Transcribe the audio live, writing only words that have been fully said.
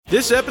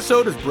This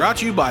episode is brought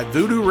to you by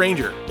Voodoo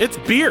Ranger. It's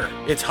beer.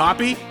 It's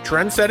hoppy,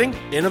 trend-setting,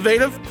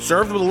 innovative,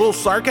 served with a little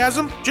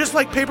sarcasm, just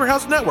like Paper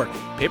House Network.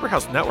 Paper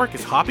House Network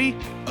is hoppy?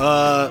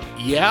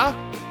 Yeah?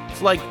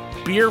 It's like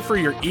beer for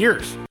your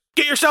ears.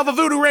 Get yourself a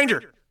Voodoo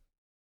Ranger!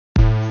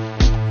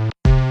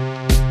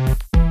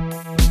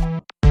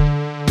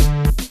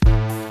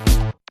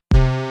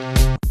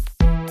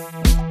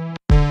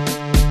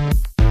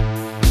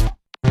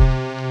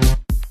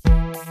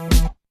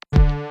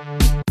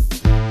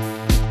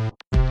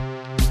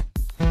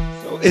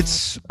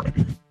 It's,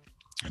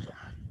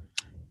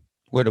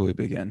 where do we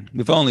begin?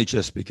 We've only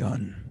just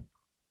begun.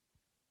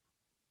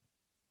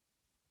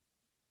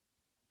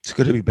 It's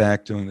good to be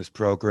back doing this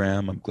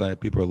program. I'm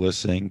glad people are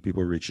listening.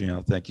 People are reaching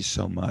out. Thank you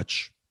so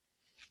much.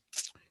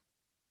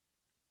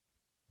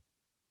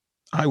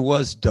 I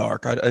was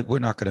dark. We're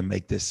not going to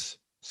make this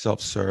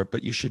self-serve,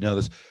 but you should know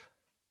this.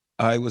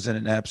 I was in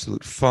an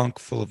absolute funk,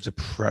 full of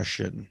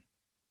depression.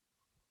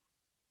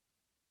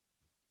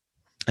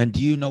 And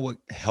do you know what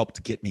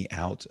helped get me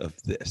out of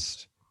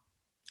this?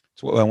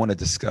 It's what I want to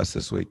discuss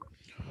this week.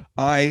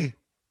 I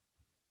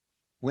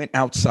went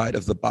outside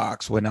of the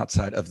box, went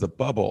outside of the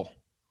bubble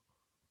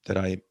that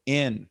I am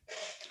in.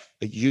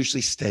 I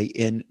usually stay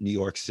in New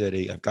York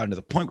City. I've gotten to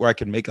the point where I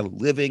can make a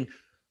living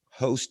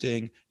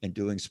hosting and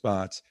doing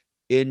spots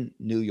in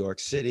New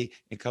York City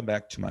and come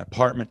back to my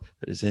apartment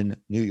that is in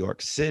New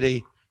York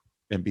City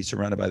and be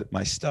surrounded by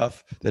my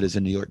stuff that is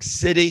in New York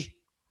City,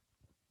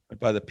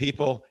 by the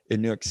people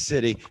in New York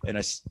City, and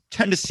I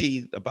tend to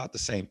see about the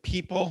same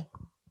people.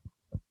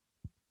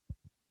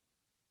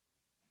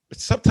 But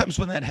sometimes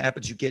when that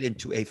happens, you get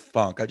into a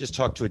funk. I just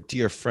talked to a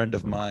dear friend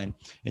of mine,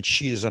 and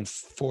she is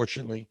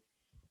unfortunately,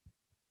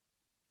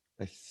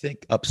 I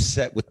think,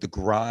 upset with the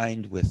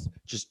grind, with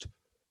just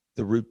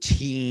the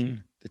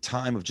routine, the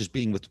time of just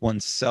being with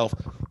oneself.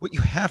 What you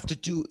have to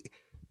do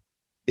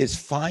is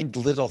find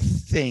little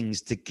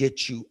things to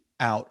get you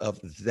out of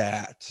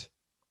that.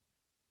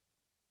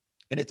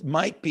 And it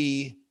might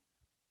be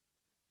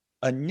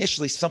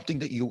initially something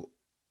that you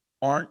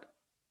aren't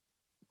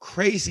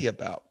crazy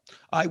about.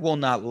 I will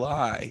not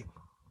lie.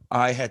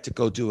 I had to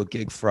go do a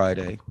gig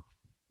Friday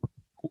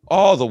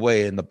all the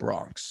way in the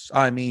Bronx.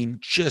 I mean,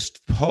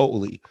 just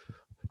holy.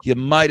 You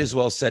might as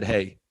well said,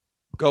 hey,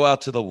 go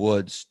out to the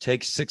woods,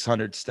 take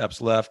 600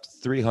 steps left,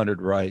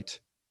 300 right,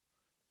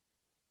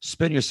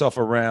 spin yourself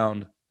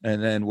around,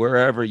 and then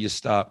wherever you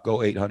stop,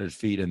 go 800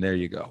 feet, and there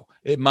you go.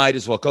 It might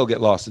as well go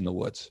get lost in the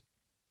woods.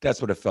 That's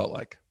what it felt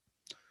like.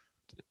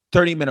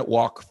 30-minute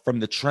walk from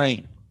the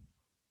train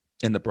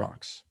in the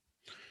Bronx.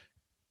 I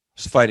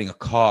was fighting a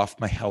cough.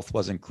 My health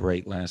wasn't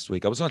great last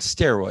week. I was on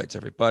steroids,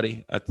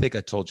 everybody. I think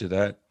I told you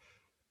that,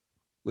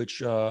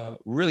 which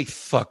really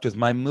fucked with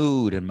my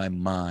mood and my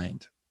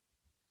mind.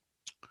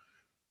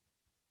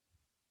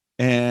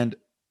 And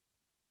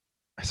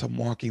as I'm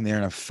walking there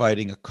and I'm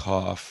fighting a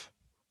cough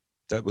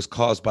that was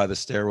caused by the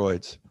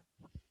steroids,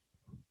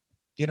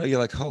 you know, you're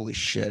like, holy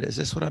shit, is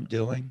this what I'm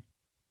doing?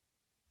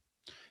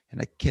 And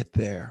I get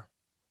there.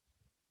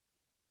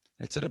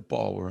 It's at a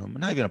ballroom.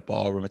 Not even a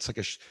ballroom. It's like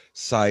a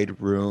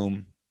side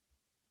room.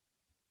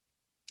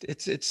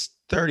 It's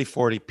 30,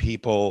 40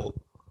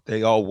 people.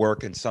 They all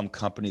work in some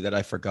company that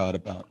I forgot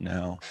about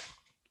now.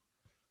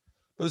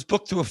 It was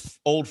booked through an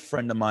old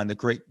friend of mine, the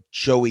great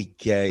Joey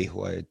Gay,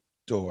 who I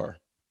adore.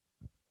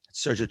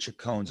 Sergio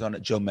Chaccone's on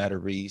it, Joe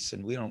Matarese,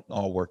 and we don't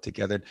all work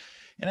together.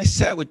 And I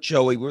sat with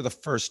Joey. We were the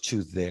first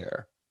two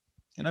there.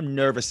 And I'm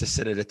nervous to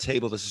sit at a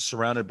table that's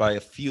surrounded by a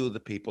few of the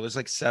people. There's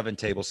like 7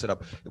 tables set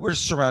up. We're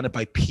surrounded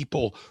by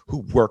people who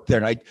work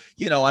there. And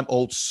I'm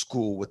old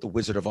school with the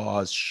Wizard of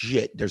Oz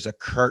shit. There's a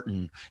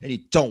curtain and you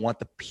don't want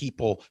the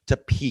people to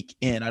peek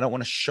in. I don't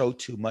want to show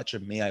too much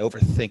of me. I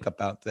overthink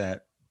about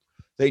that.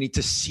 They need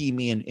to see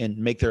me and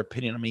make their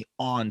opinion on me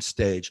on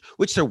stage,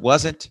 which there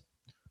wasn't.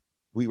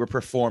 We were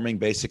performing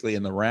basically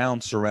in the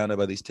round, surrounded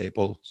by these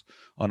tables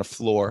on a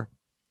floor.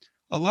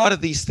 A lot of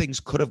these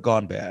things could have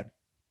gone bad.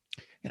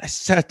 And I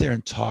sat there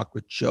and talked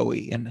with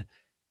Joey, and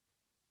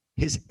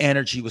his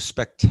energy was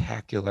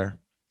spectacular.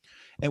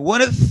 And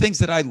one of the things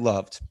that I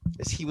loved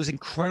is he was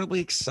incredibly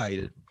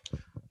excited.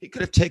 He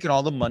could have taken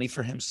all the money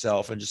for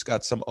himself and just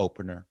got some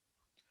opener.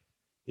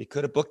 He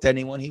could have booked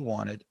anyone he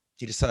wanted.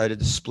 He decided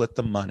to split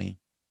the money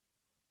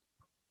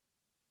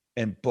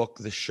and book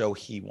the show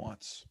he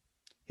wants.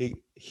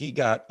 He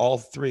got all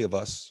 3 of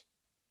us,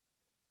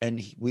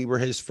 and we were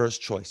his first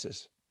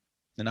choices,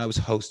 and I was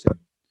hosting.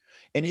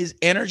 And his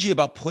energy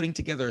about putting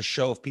together a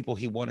show of people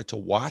he wanted to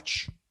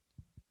watch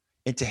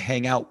and to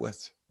hang out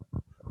with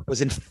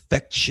was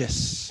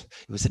infectious.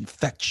 It was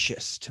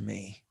infectious to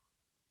me.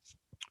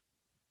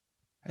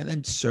 And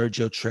then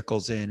Sergio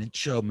trickles in and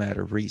Joe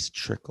Matarese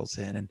trickles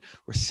in, and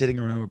we're sitting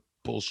around,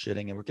 we're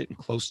bullshitting, and we're getting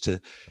close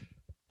to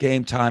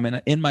game time. And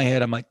in my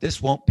head, I'm like,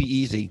 this won't be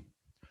easy.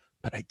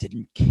 But I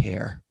didn't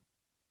care.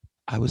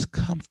 I was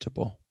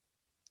comfortable.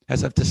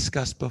 As I've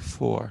discussed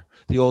before,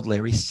 the old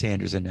Larry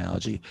Sanders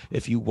analogy,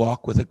 if you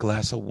walk with a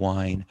glass of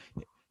wine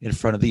in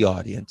front of the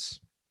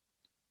audience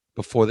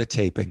before the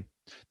taping,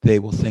 they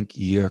will think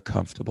you're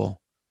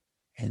comfortable.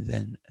 and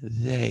then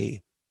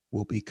they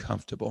will be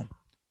comfortable.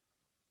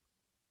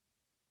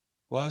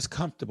 Well, I was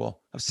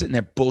comfortable. I was sitting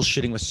there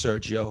bullshitting with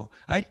Sergio.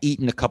 I'd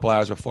eaten a couple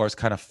hours before. I was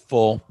kind of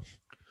full.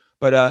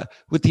 But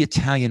with the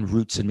Italian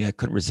roots in me, I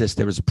couldn't resist.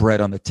 There was bread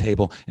on the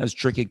table. I was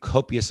drinking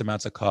copious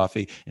amounts of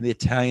coffee, and the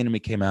Italian in me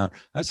came out.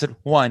 I said,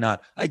 why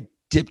not? I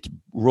dipped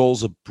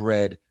rolls of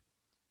bread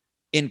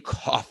in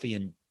coffee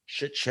and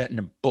chit-chatting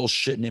and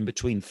bullshitting in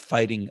between,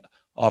 fighting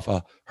off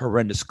a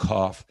horrendous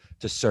cough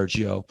to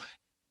Sergio.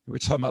 We were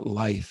talking about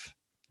life.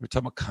 We were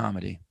talking about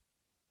comedy.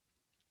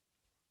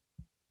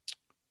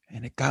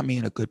 And it got me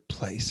in a good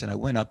place. And I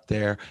went up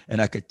there,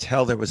 and I could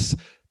tell there was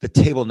the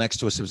table next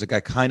to us. There was a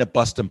guy kind of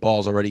busting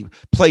balls already,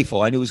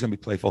 playful. I knew he was going to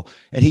be playful.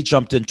 And he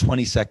jumped in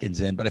 20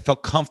 seconds in. But I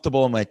felt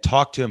comfortable, and when I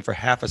talked to him for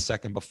half a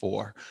second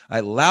before, I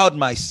allowed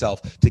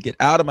myself to get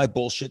out of my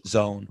bullshit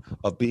zone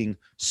of being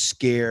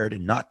scared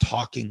and not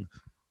talking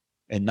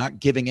and not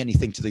giving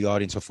anything to the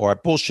audience before. I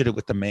bullshitted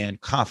with the man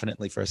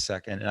confidently for a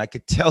second, and I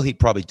could tell he'd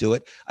probably do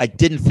it. I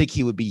didn't think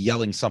he would be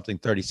yelling something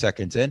 30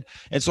 seconds in.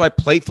 And so I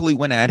playfully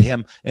went at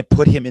him and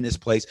put him in his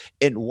place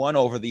and won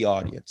over the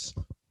audience.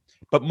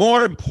 But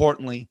more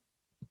importantly,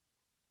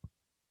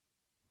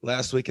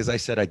 last week, as I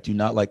said, I do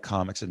not like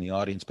comics in the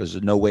audience, but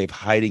there's no way of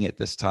hiding it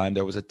this time.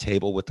 There was a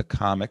table with the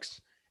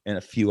comics and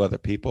a few other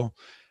people,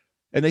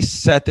 and they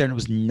sat there, and it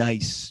was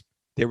nice.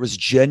 There was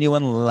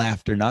genuine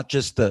laughter, not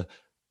just the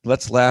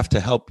let's laugh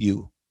to help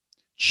you.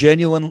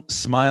 Genuine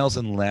smiles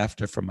and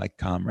laughter from my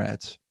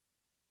comrades.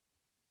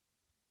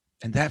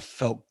 And that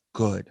felt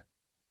good.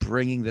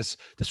 Bringing this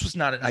was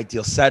not an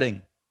ideal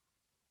setting.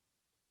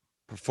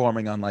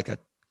 Performing on like a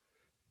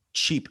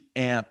cheap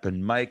amp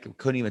and mic. We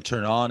couldn't even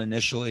turn it on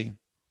initially.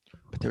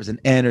 But there was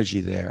an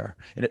energy there.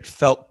 And it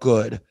felt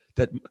good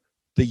that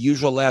the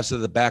usual laughs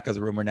at the back of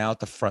the room are now at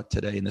the front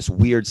today in this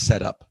weird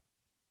setup.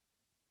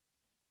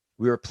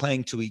 We were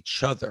playing to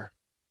each other.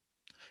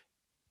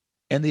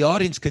 And the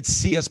audience could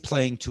see us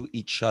playing to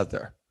each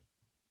other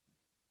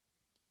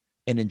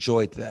and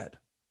enjoyed that.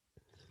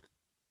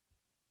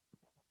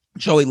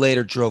 Joey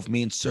later drove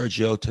me and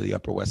Sergio to the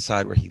Upper West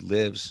Side where he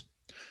lives.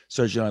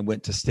 Sergio and I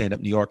went to Stand Up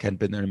New York. Hadn't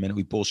been there in a minute.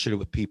 We bullshitted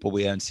with people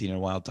we hadn't seen in a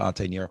while.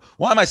 Dante Nero.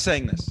 Why am I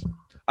saying this?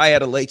 I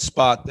had a late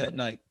spot that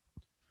night.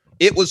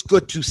 It was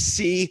good to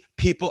see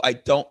people I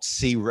don't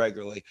see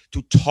regularly,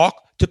 to talk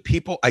to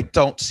people I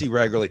don't see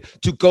regularly,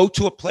 to go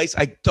to a place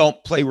I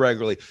don't play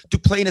regularly, to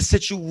play in a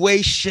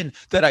situation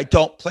that I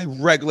don't play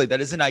regularly,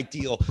 that isn't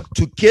ideal,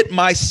 to get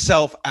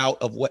myself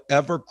out of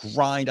whatever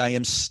grind I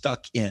am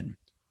stuck in,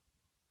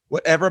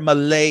 whatever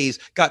malaise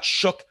got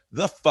shook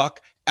the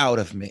fuck out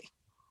of me.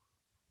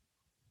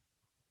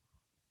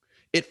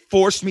 It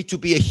forced me to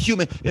be a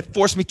human. It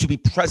forced me to be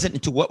present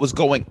into what was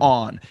going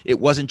on. It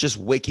wasn't just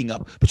waking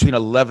up between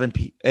 11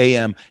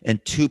 a.m.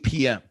 and 2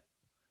 p.m.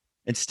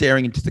 and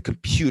staring into the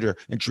computer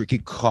and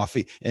drinking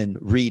coffee and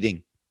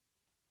reading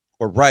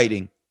or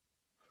writing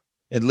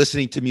and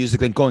listening to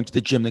music, then going to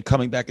the gym, then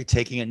coming back and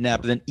taking a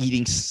nap, and then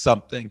eating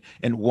something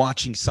and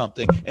watching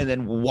something, and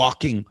then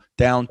walking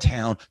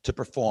downtown to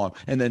perform,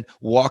 and then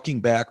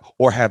walking back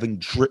or having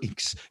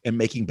drinks and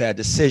making bad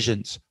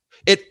decisions.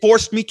 It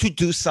forced me to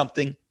do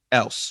something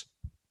else.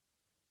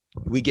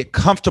 We get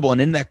comfortable, and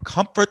in that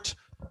comfort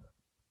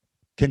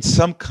can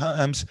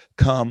sometimes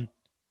come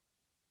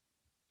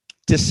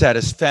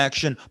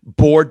dissatisfaction,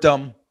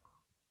 boredom,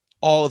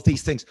 all of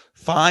these things.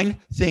 Find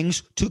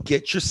things to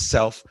get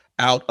yourself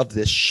out of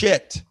this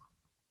shit.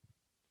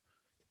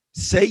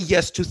 Say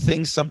yes to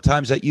things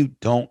sometimes that you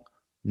don't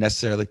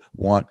necessarily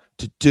want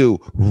to do.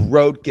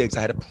 Road gigs.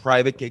 I had a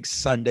private gig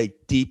Sunday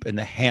deep in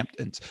the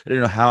Hamptons. I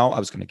didn't know how I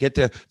was going to get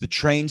there. The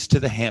trains to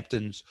the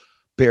Hamptons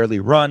barely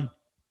run.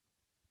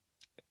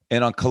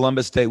 And on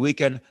Columbus Day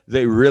weekend,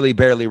 they really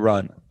barely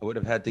run. I would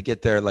have had to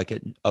get there like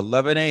at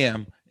 11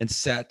 a.m. and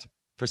sat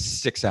for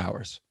 6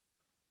 hours.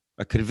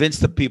 I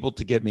convinced the people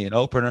to get me an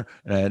opener,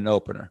 and I had an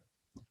opener.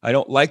 I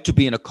don't like to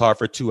be in a car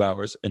for 2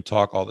 hours and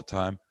talk all the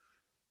time.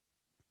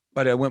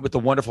 But I went with the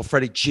wonderful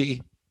Freddie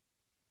G.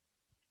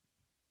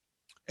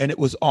 And it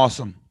was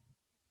awesome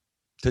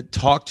to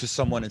talk to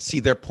someone and see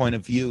their point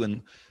of view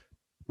and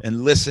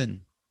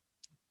listen.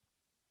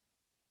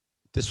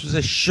 This was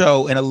a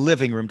show in a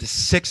living room to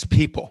 6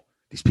 people.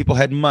 These people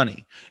had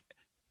money.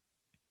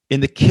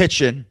 In the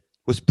kitchen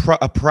was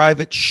a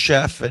private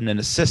chef and an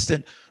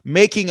assistant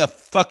making a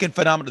fucking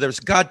phenomenal. There was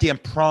goddamn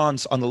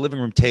prawns on the living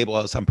room table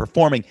as I'm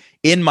performing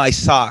in my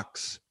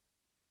socks.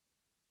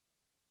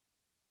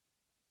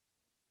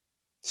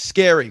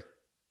 Scary.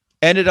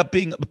 Ended up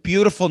being a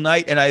beautiful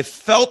night, and I've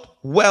felt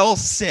well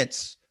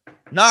since.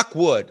 Knock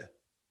wood.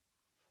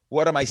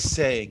 What am I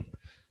saying?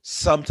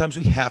 Sometimes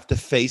we have to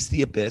face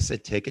the abyss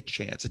and take a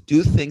chance and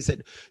do things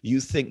that you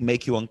think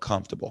make you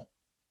uncomfortable.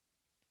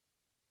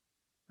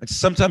 And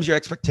sometimes your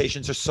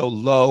expectations are so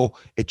low,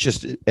 it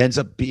ends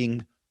up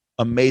being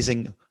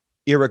amazing,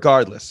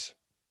 irregardless.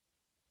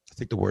 I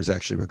think the word is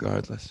actually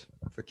regardless.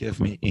 Forgive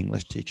me,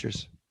 English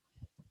teachers.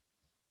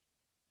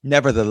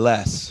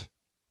 Nevertheless,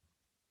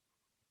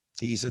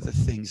 these are the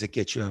things that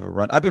get you out of a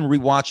run. I've been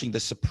rewatching The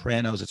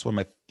Sopranos. It's one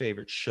of my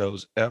favorite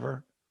shows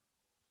ever.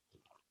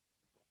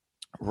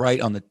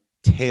 right on the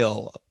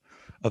tail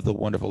of the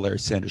wonderful Larry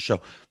Sanders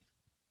Show.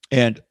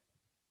 And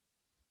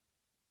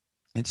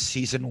in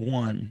season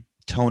 1,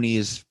 Tony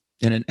is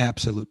in an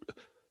absolute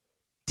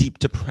deep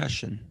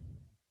depression.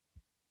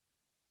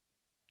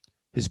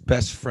 His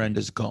best friend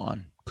is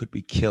gone, could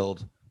be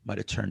killed, might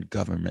have turned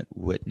government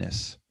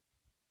witness.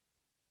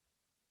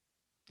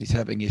 He's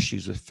having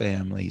issues with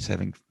family. He's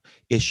having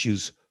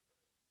issues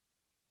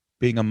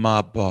being a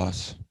mob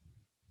boss.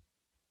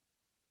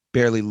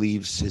 Barely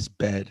leaves his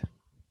bed.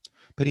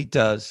 But he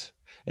does.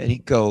 And he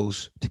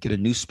goes to get a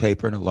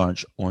newspaper and a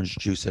large orange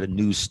juice at a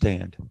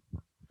newsstand.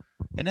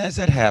 And as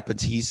that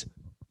happens, he's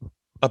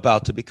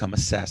about to become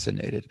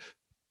assassinated.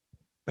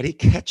 But he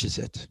catches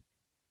it.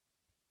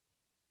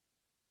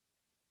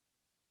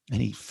 And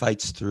he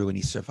fights through and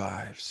he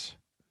survives.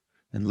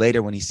 And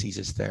later when he sees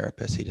his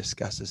therapist, he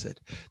discusses it,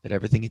 that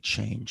everything had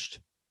changed.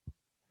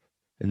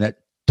 In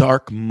that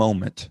dark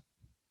moment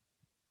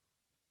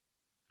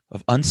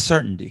of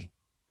uncertainty,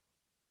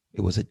 it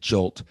was a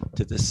jolt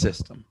to the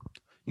system.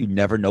 You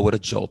never know what a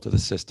jolt to the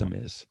system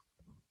is.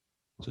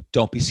 So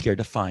don't be scared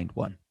to find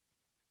one.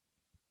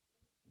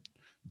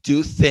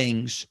 Do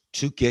things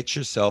to get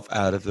yourself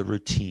out of the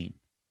routine.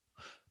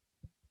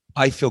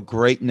 I feel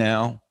great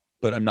now,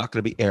 but I'm not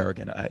going to be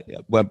arrogant.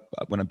 When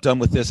I'm done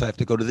with this, I have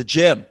to go to the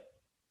gym.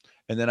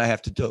 And then I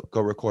have to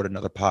go record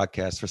another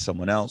podcast for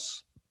someone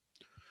else.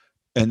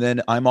 And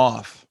then I'm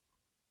off.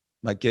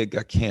 My gig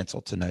got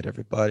canceled tonight,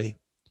 everybody.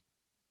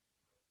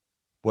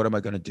 What am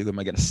I going to do? Am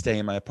I going to stay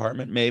in my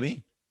apartment?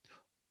 Maybe.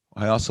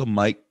 I also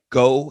might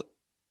go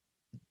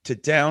to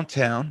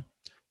downtown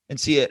and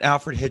see an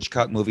Alfred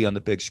Hitchcock movie on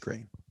the big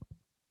screen.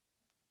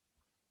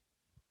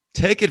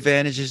 Take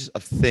advantages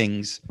of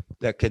things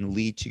that can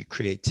lead to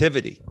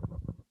creativity.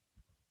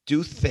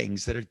 Do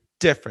things that are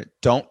different.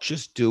 Don't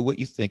just do what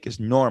you think is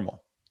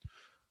normal.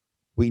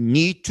 We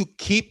need to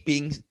keep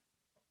being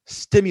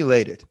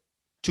stimulated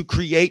to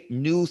create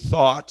new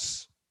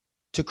thoughts,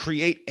 to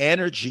create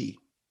energy,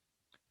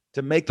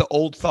 to make the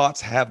old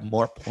thoughts have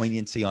more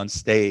poignancy on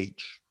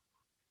stage.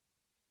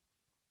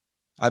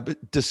 I've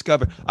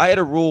discovered, I had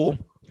a rule.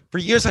 For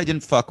years, I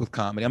didn't fuck with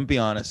comedy. I'm going to be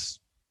honest.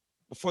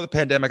 Before the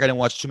pandemic, I didn't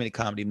watch too many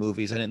comedy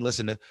movies. I didn't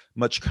listen to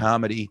much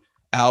comedy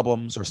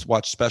albums or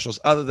watch specials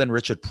other than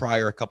Richard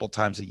Pryor a couple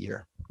times a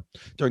year.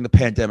 During the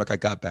pandemic, I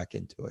got back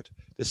into it.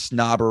 This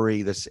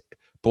snobbery, this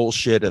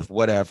bullshit of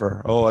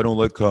whatever. Oh, I don't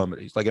like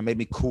comedies. Like, it made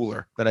me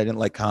cooler that I didn't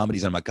like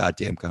comedies. I'm a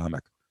goddamn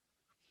comic.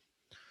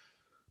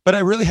 But I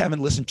really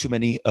haven't listened to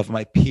many of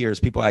my peers,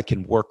 people I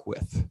can work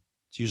with.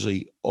 It's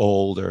usually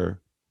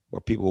older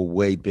or people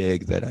way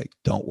big that I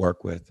don't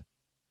work with.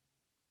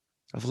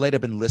 Of late,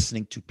 I've been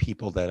listening to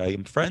people that I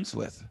am friends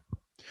with.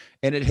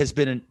 And it has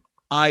been an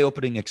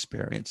eye-opening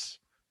experience.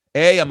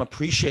 I'm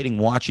appreciating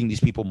watching these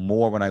people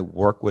more when I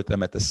work with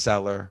them at the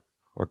Cellar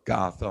or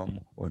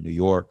Gotham or New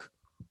York.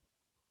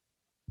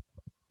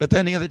 But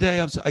then the other day,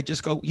 I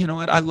just go, you know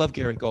what? I love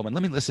Gary Goldman.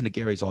 Let me listen to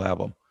Gary's whole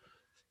album.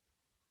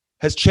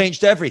 Has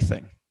changed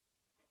everything.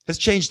 Has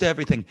changed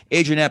everything.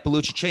 Adrian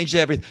Appalucci changed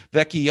everything.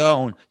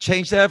 Vecchione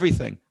changed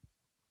everything.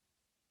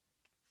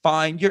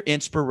 Find your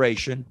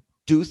inspiration.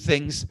 Do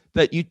things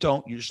that you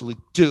don't usually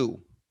do.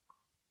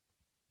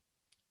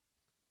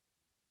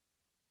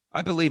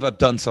 I believe I've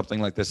done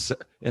something like this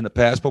in the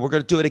past, but we're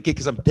going to do it again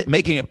because I'm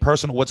making it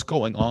personal. What's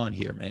going on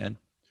here, man?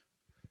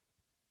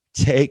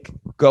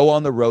 Go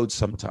on the road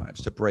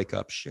sometimes to break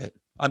up shit.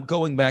 I'm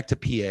going back to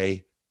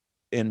PA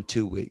in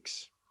 2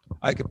 weeks.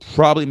 I could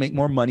probably make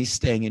more money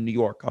staying in New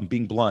York. I'm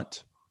being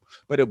blunt.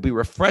 But it'll be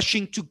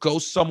refreshing to go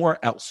somewhere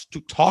else,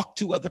 to talk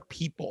to other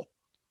people,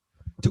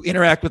 to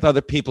interact with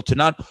other people, to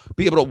not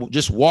be able to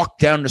just walk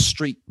down the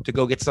street to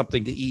go get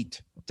something to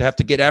eat, to have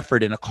to get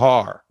effort in a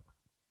car.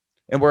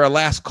 And where our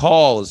last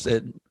call is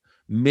at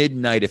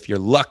midnight if you're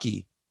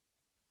lucky,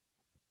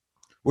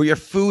 where your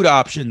food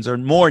options are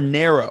more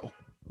narrow.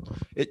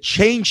 It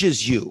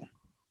changes you.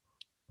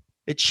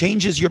 It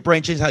changes your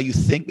brain, changes how you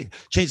think,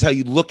 changes how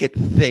you look at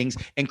things,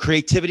 and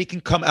creativity can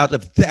come out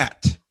of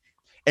that.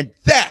 And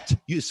that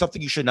is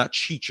something you should not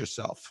cheat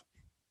yourself.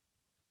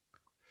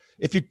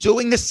 If you're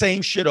doing the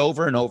same shit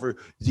over and over,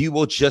 you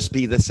will just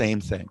be the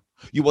same thing.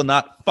 You will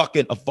not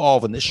fucking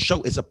evolve. And this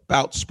show is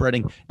about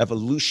spreading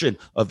evolution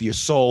of your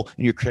soul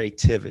and your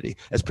creativity.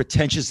 As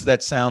pretentious as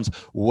that sounds,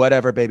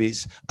 whatever,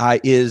 babies, I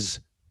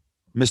is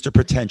Mr.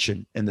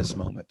 Pretension in this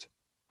moment.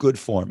 Good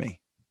for me.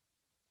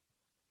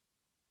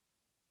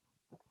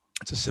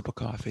 It's a sip of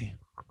coffee.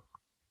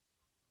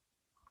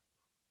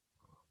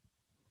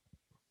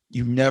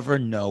 You never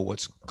know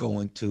what's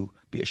going to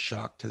be a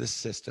shock to the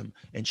system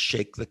and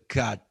shake the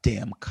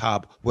goddamn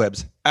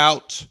cobwebs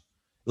out.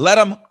 Let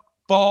them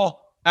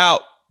fall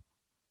out.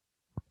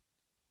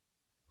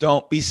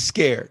 Don't be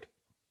scared.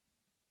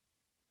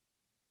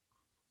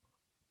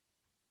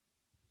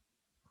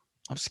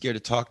 I'm scared to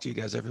talk to you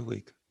guys every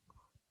week.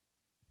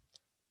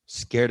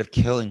 Scared of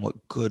killing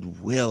what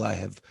goodwill I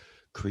have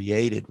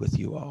created with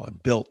you all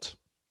and built.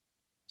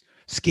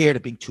 Scared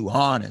of being too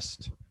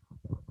honest.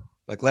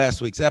 Like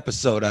last week's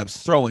episode, I was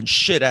throwing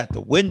shit at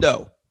the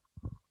window.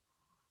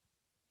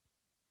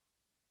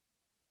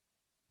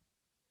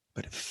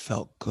 but it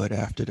felt good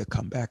after to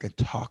come back and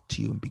talk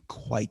to you and be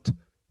quite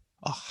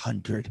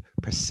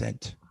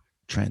 100%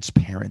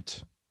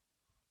 transparent.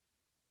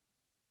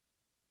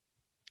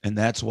 And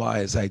that's why,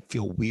 as I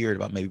feel weird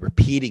about maybe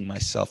repeating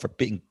myself or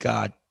being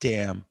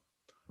goddamn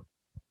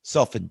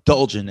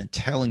self-indulgent and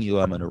telling you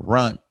I'm going to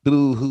run,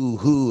 boo hoo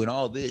hoo, and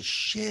all this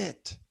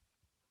shit.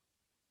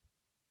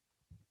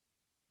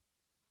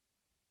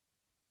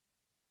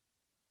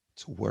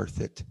 It's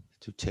worth it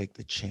to take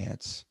the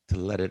chance to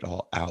let it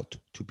all out,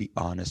 to be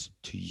honest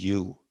to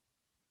you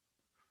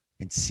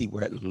and see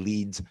where it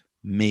leads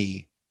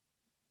me.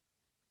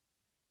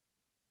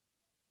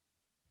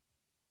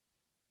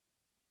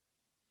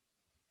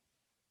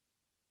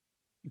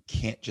 You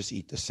can't just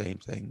eat the same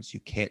things. You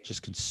can't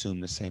just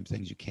consume the same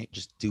things. You can't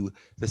just do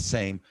the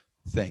same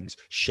things.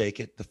 Shake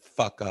it the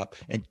fuck up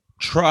and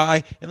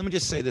try. And let me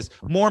just say this,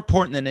 more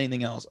important than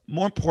anything else,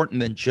 more important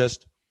than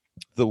just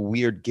the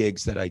weird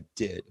gigs that I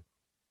did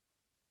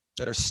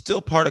that are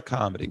still part of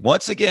comedy.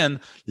 Once again,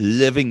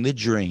 living the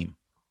dream.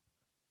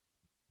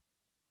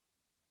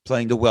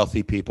 Playing to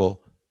wealthy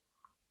people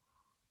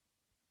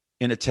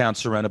in a town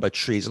surrounded by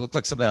trees. It looked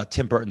like something out of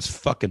Tim Burton's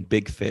fucking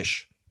Big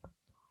Fish.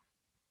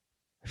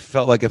 I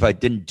felt like if I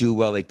didn't do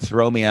well, they'd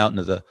throw me out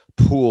into the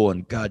pool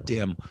and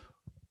goddamn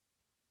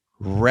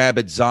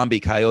rabid zombie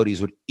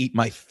coyotes would eat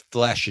my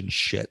flesh and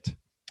shit.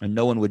 And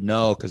no one would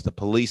know because the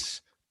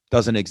police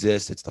doesn't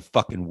exist. It's the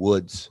fucking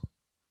woods.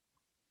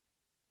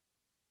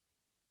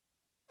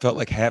 Felt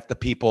like half the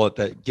people at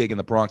the gig in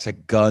the Bronx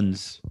had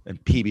guns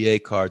and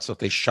PBA cards. So if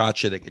they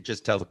shot you, they could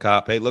just tell the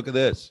cop, hey, look at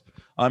this.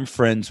 I'm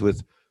friends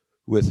with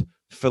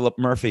Philip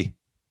Murphy.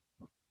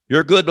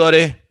 You're good,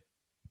 buddy.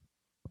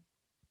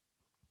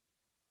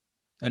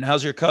 And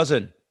how's your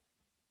cousin?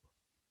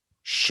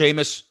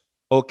 Seamus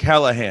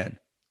O'Callahan.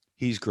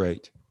 He's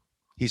great.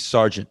 He's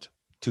sergeant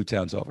 2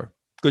 towns over.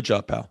 Good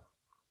job, pal.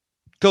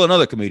 Kill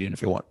another comedian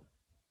if you want.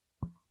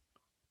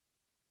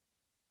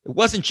 It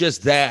wasn't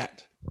just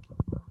that.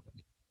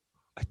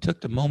 I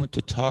took the moment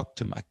to talk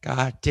to my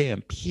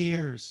goddamn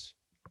peers.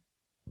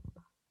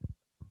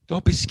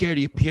 Don't be scared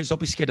of your peers.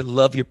 Don't be scared to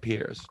love your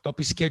peers. Don't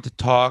be scared to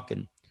talk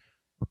and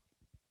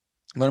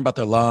learn about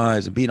their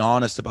lives and being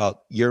honest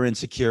about your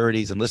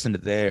insecurities and listen to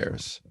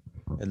theirs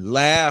and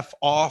laugh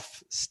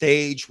off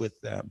stage with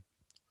them.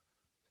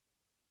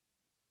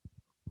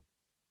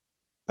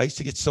 I used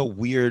to get so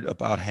weird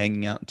about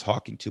hanging out and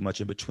talking too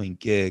much in between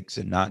gigs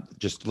and not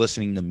just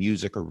listening to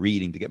music or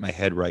reading to get my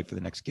head right for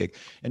the next gig.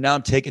 And now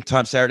I'm taking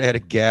time. Saturday I had a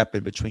gap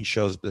in between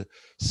shows at the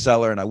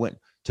Cellar, and I went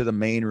to the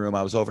main room.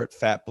 I was over at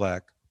Fat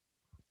Black,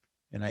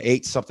 and I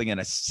ate something and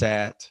I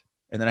sat,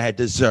 and then I had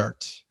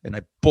dessert and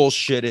I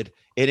bullshitted,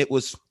 and it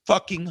was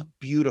fucking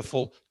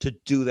beautiful to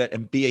do that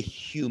and be a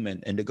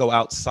human and to go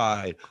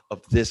outside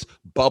of this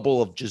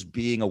bubble of just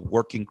being a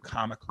working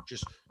comic who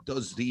just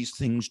does these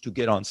things to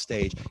get on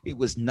stage. It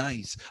was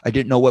nice. I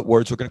didn't know what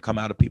words were going to come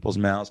out of people's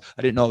mouths.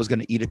 I didn't know I was going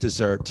to eat a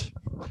dessert.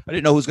 I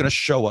didn't know who was going to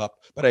show up,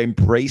 but I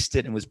embraced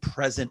it and was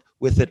present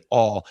with it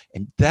all.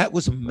 And that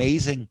was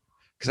amazing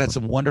because I had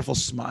some wonderful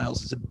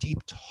smiles and some deep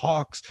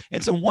talks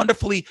and some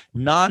wonderfully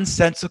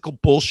nonsensical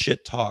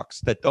bullshit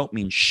talks that don't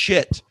mean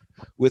shit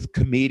with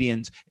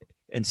comedians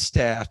and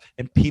staff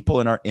and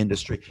people in our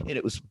industry. And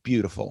it was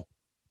beautiful.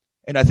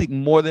 And I think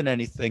more than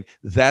anything,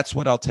 that's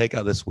what I'll take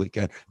out this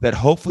weekend. That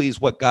hopefully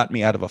is what got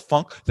me out of a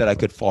funk that I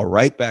could fall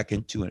right back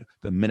into it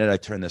the minute I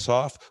turn this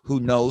off. Who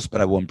knows? But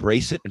I will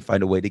embrace it and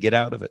find a way to get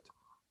out of it.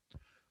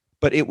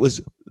 But it was,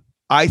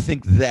 I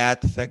think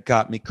that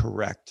got me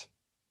correct.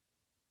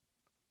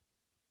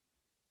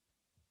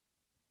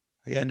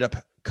 I ended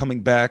up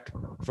coming back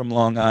from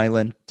Long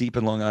Island, deep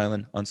in Long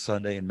Island on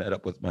Sunday, and met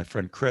up with my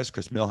friend Chris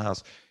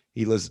Millhouse.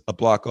 He lives a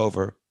block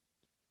over.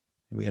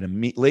 We had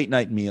a late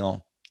night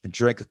meal and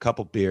drank a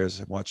couple beers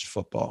and watched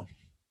football.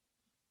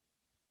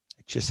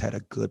 I just had a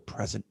good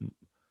present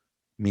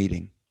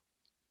meeting.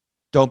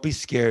 Don't be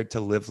scared to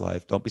live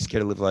life. Don't be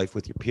scared to live life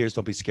with your peers.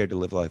 Don't be scared to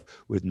live life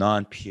with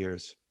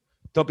non-peers.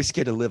 Don't be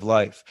scared to live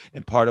life.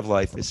 And part of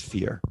life is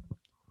fear,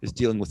 is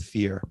dealing with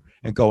fear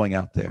and going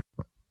out there.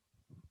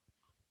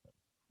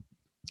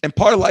 And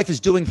part of life is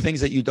doing things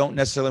that you don't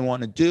necessarily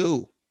want to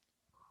do.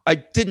 I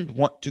didn't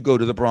want to go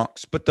to the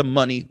Bronx, but the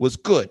money was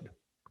good.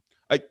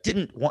 I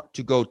didn't want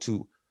to go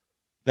to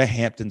the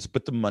Hamptons,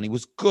 but the money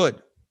was good.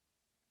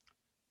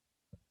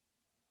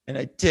 And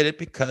I did it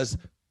because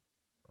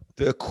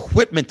the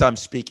equipment I'm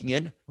speaking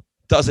in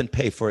doesn't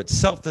pay for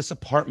itself. This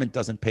apartment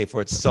doesn't pay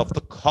for itself. The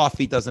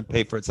coffee doesn't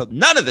pay for itself.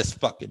 None of this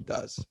fucking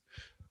does.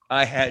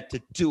 I had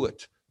to do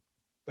it.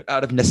 But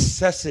out of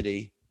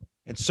necessity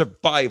and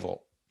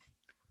survival,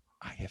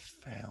 I have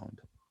found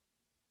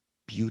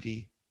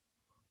beauty,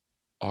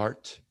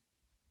 art,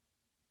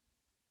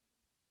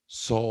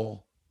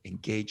 soul,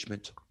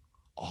 engagement,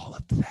 all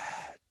of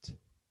that.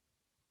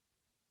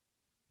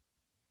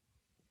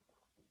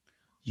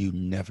 You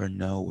never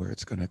know where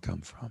it's going to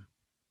come from.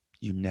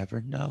 You never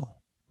know.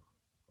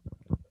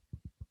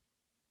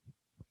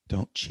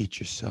 Don't cheat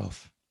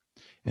yourself.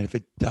 And if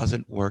it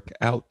doesn't work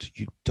out,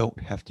 you don't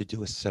have to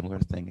do a similar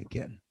thing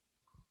again.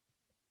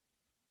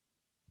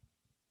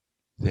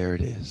 there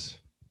it is.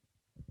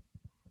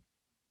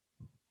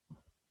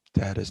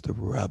 That is the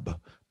rub,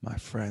 my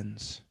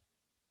friends.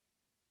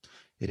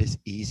 It is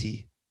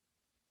easy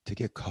to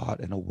get caught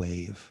in a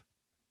wave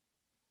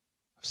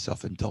of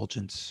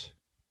self-indulgence,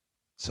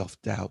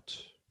 self-doubt,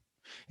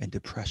 and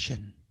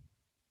depression.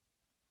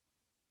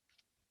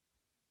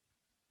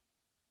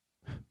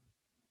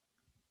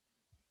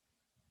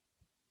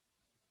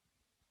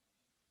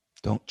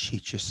 Don't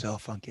cheat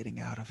yourself on getting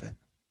out of it.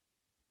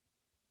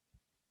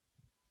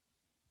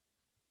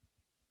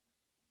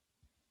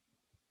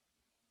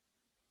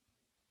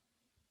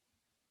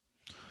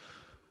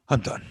 I'm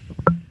done.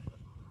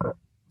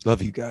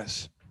 Love you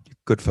guys.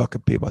 Good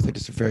fucking people. I think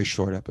it's a very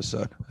short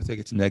episode. I think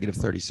it's negative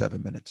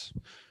 37 minutes.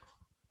 I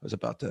was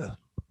about to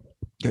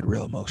get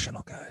real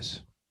emotional,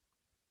 guys.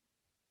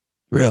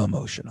 Real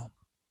emotional.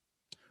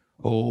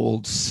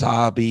 Old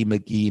Sobby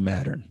McGee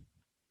Mattern.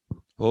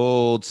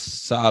 Old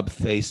sob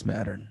face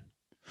Mattern.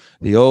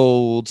 The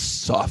old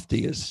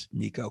softy, as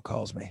Nico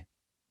calls me.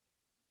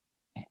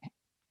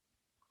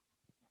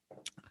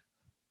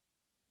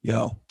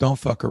 Yo, don't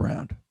fuck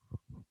around.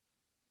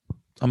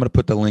 I'm going to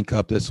put the link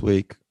up this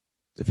week.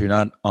 If you're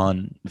not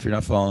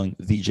following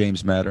the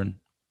James Mattern,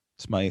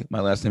 it's my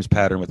last name's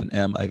Pattern with an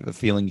M. I have a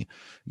feeling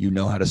you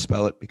know how to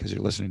spell it because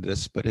you're listening to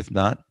this. But if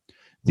not,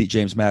 the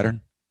James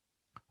Mattern,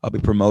 I'll be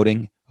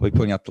putting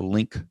out the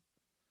link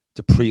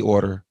to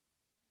pre-order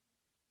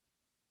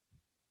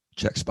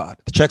Check Spot.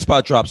 The Check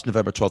Spot drops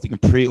November 12th. You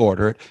can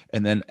pre-order it.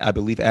 And then I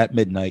believe at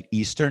midnight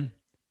Eastern,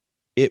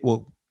 it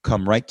will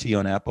come right to you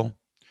on Apple.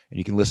 And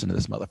you can listen to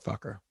this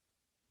motherfucker.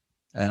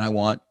 And I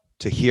want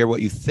to hear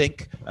what you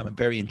think. I'm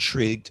very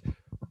intrigued.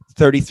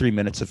 33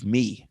 minutes of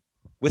me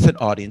with an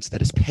audience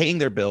that is paying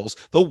their bills,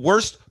 the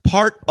worst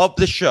part of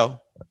the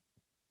show.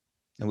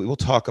 And we will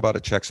talk about a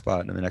Check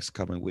Spot in the next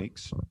coming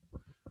weeks.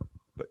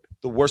 But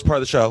the worst part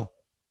of the show,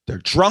 they're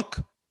drunk.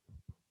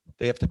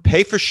 They have to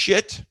pay for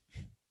shit.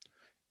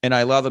 And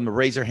I allow them to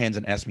raise their hands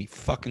and ask me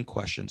fucking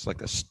questions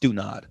like a stew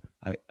nod.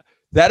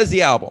 That is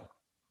the album,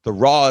 the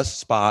rawest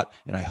spot.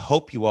 And I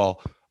hope you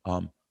all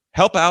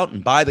help out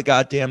and buy the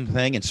goddamn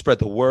thing and spread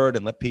the word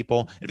and let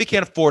people. And if you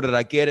can't afford it,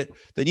 I get it.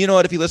 Then you know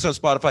what? If you listen on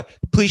Spotify,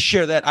 please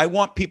share that. I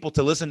want people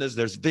to listen to this.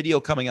 There's video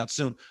coming out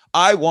soon.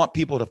 I want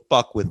people to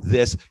fuck with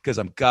this because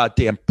I'm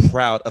goddamn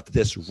proud of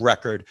this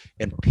record.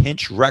 And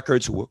Pinch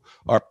Records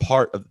are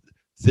part of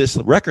this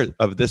record,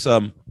 of this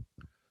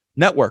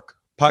network,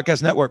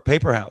 podcast network,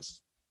 Paper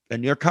House,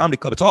 and New York Comedy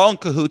Club. It's all in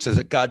cahoots as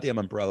a goddamn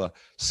umbrella.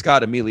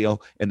 Scott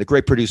Emilio and the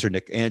great producer,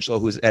 Nick Angelo,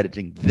 who is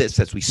editing this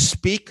as we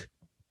speak.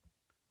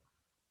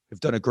 Have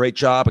done a great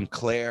job, and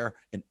Claire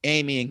and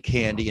Amy and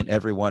Candy and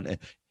everyone.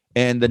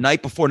 And the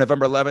night before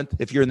November 11th,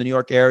 if you're in the New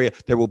York area,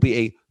 there will be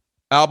a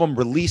album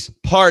release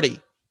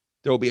party.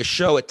 There will be a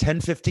show at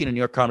 10:15 in New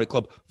York Comedy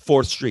Club,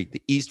 4th Street,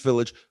 the East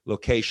Village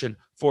location,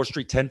 4th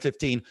Street,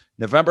 10:15,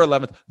 November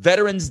 11th,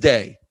 Veterans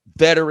Day.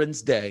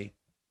 Veterans Day.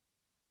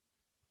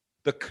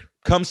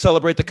 Come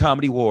celebrate the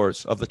comedy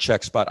wars of the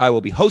Check Spot. I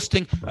will be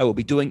hosting. I will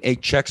be doing a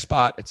Check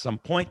Spot at some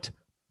point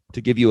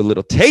to give you a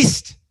little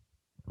taste.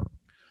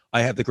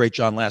 I have the great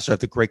John Lasser. I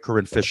have the great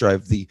Corinne Fisher. I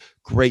have the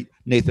great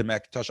Nathan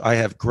McIntosh. I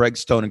have Greg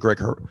Stone and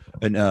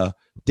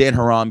Dan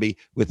Harambe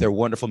with their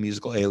wonderful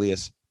musical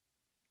alias,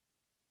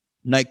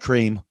 Night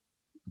Cream.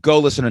 Go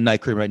listen to Night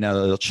Cream right now.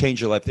 They'll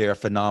change your life. They are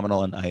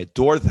phenomenal, and I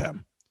adore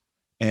them.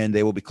 And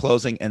they will be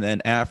closing. And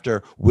then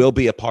after will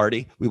be a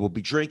party. We will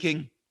be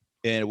drinking,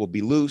 and it will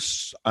be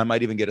loose. I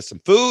might even get us some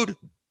food.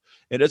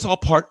 And it's all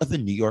part of the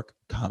New York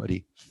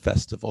Comedy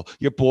Festival.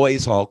 Your boy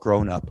is all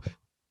grown up,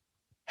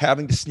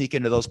 having to sneak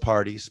into those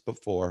parties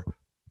before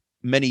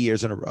many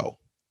years in a row.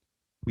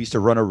 We used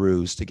to run a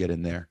ruse to get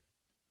in there.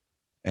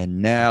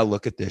 And now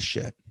look at this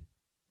shit.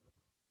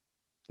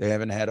 They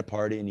haven't had a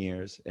party in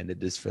years, and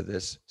it is for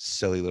this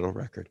silly little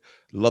record.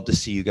 Love to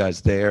see you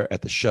guys there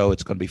at the show.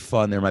 It's going to be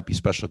fun. There might be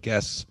special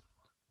guests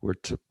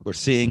we're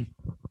seeing.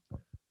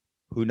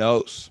 Who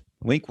knows?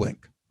 Wink,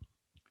 wink.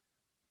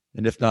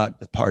 And if not,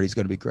 the party's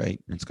going to be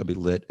great. And it's going to be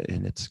lit.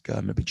 And it's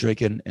going to be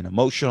drinking and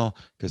emotional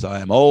because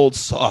I am old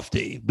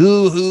softy.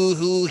 Boo hoo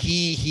hoo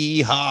hee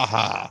hee ha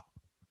ha.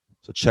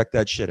 So check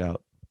that shit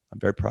out. I'm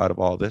very proud of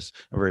all this.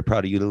 I'm very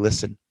proud of you to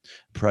listen.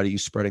 I'm proud of you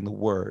spreading the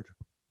word.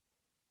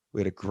 We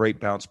had a great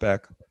bounce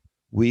back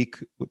week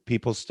with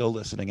people still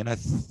listening. And I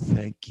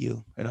thank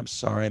you. And I'm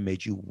sorry I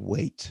made you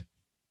wait.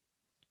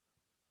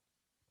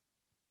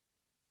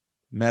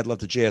 Mad love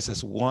to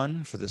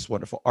JSS1 for this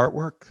wonderful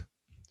artwork.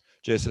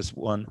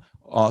 JSS1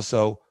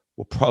 also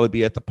will probably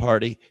be at the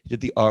party. He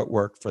did the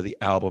artwork for the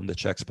album, The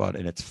Check Spot,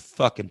 and it's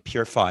fucking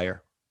pure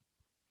fire.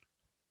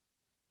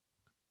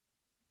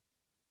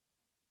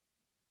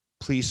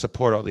 Please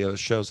support all the other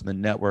shows in the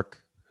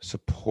network.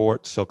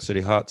 Support Silk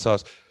City Hot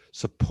Sauce.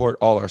 Support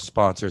all our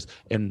sponsors.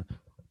 And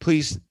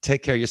please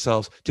take care of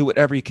yourselves. Do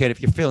whatever you can. If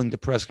you're feeling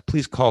depressed,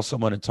 please call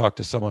someone and talk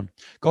to someone.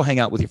 Go hang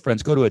out with your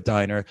friends. Go to a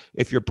diner.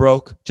 If you're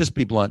broke, just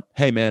be blunt.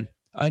 Hey, man,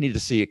 I need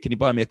to see it. Can you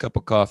buy me a cup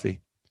of coffee?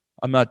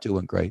 I'm not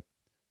doing great.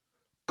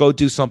 Go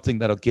do something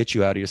that'll get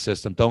you out of your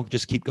system. Don't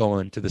just keep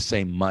going to the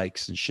same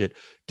mics and shit.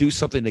 Do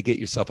something to get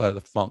yourself out of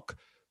the funk.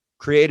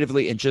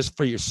 creatively and just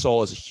for your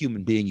soul as a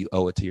human being, you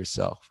owe it to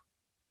yourself.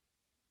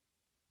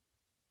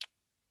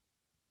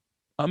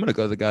 I'm going to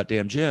go to the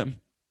goddamn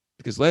gym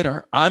because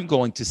later I'm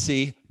going to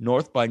see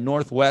North by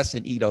Northwest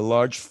and eat a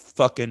large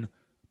fucking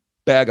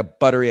bag of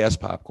buttery ass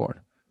popcorn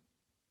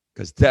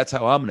because that's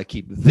how I'm going to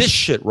keep this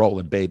shit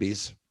rolling,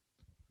 babies.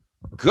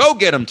 Go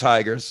get them,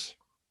 Tigers.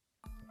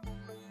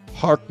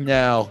 Hark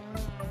now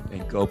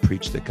and go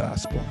preach the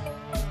gospel.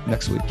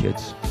 Next week,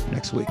 kids.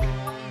 Next week.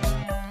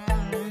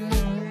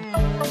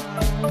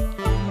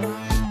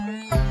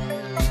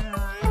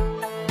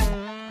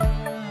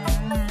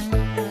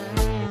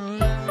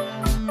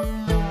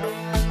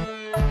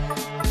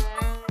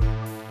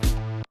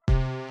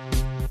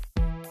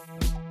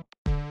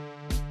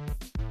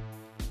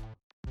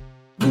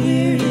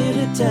 We're here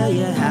to tell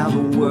you how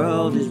the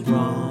world is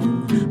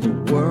wrong.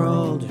 The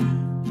world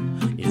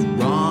is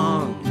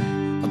wrong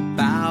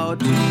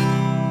about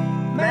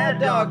Mad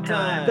Dog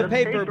Time, The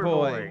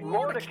Paperboy,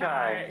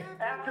 Mordecai,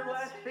 after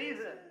last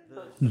season.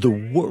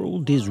 The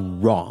World is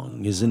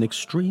Wrong is an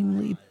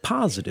extremely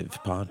positive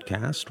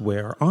podcast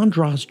where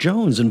Andras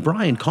Jones and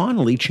Brian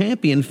Connolly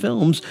champion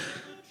films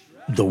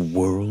the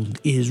world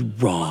is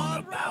wrong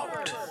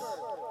about.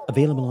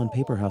 Available on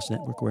Paper House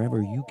Network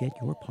wherever you get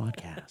your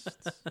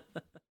podcasts.